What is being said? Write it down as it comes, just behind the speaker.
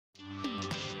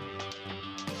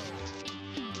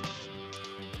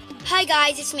Hi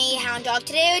guys, it's me, Hound.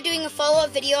 Today we're doing a follow-up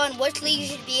video on which league you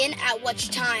should be in at which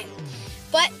time.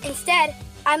 But instead,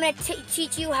 I'm going to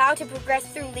teach you how to progress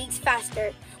through leagues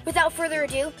faster. Without further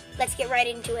ado, let's get right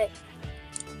into it.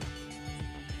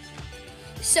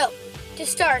 So, to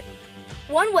start,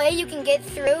 one way you can get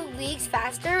through leagues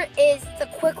faster is the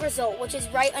quick result, which is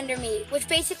right under me, which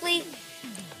basically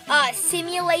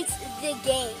simulates the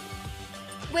game,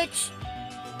 which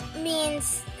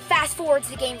means fast forwards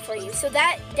the game for you. So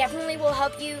that definitely will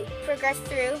help you progress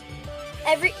through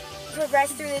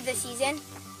the season.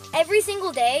 Every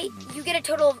single day, you get a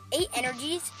total of 8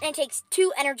 energies, and it takes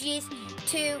 2 energies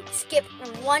to skip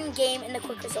 1 game in the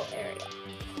quick result area.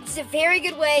 It's a very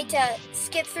good way to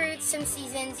skip through some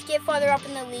seasons, get farther up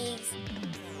in the leagues.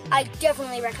 I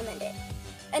definitely recommend it.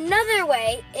 Another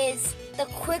way is the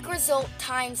quick result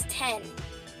times 10,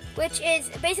 which is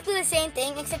basically the same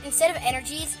thing, except instead of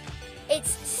energies,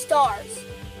 it's stars.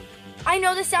 I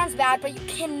know this sounds bad, but you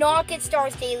cannot get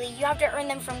stars daily. You have to earn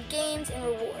them from games and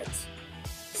rewards.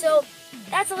 So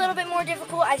that's a little bit more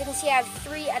difficult. As you can see, I have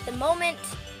 3 at the moment,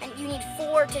 and you need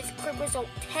 4 to quick result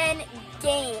 10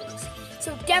 games.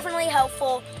 So definitely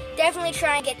helpful. Definitely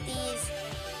try and get these.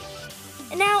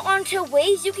 And now on to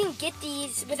ways you can get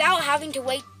these without having to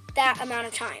wait that amount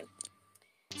of time.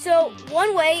 So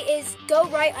one way is go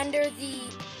right under the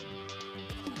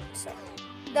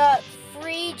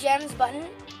free gems button,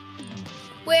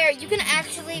 where you can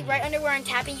actually, right under where I'm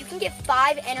tapping, you can get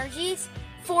 5 energies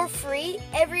for free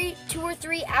every 2 or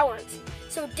 3 hours.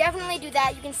 So definitely do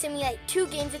that. You can simulate 2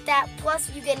 games with that, plus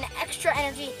you get an extra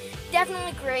energy.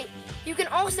 Definitely great. You can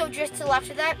also, just to the left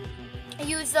of that,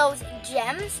 use those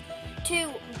gems to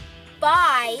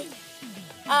buy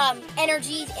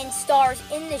energies and stars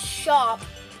in the shop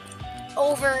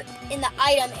over in the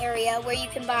item area, where you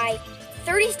can buy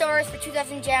 30 stars for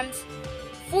 2,000 gems,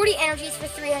 40 energies for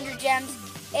 300 gems,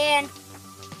 and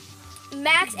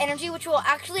max energy, which will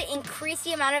actually increase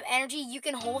the amount of energy you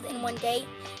can hold in one day.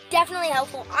 Definitely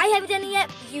helpful. I haven't done it yet.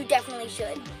 You definitely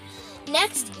should.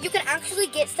 Next, you can actually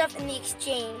get stuff in the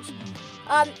exchange.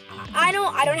 I know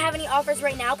I don't have any offers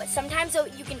right now, but sometimes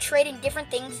you can trade in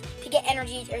different things to get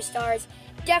energies or stars.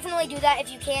 Definitely do that if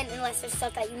you can, unless there's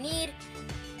stuff that you need.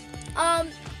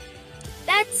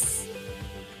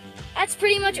 That's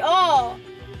pretty much all.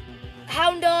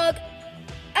 Hound Dog,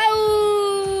 out!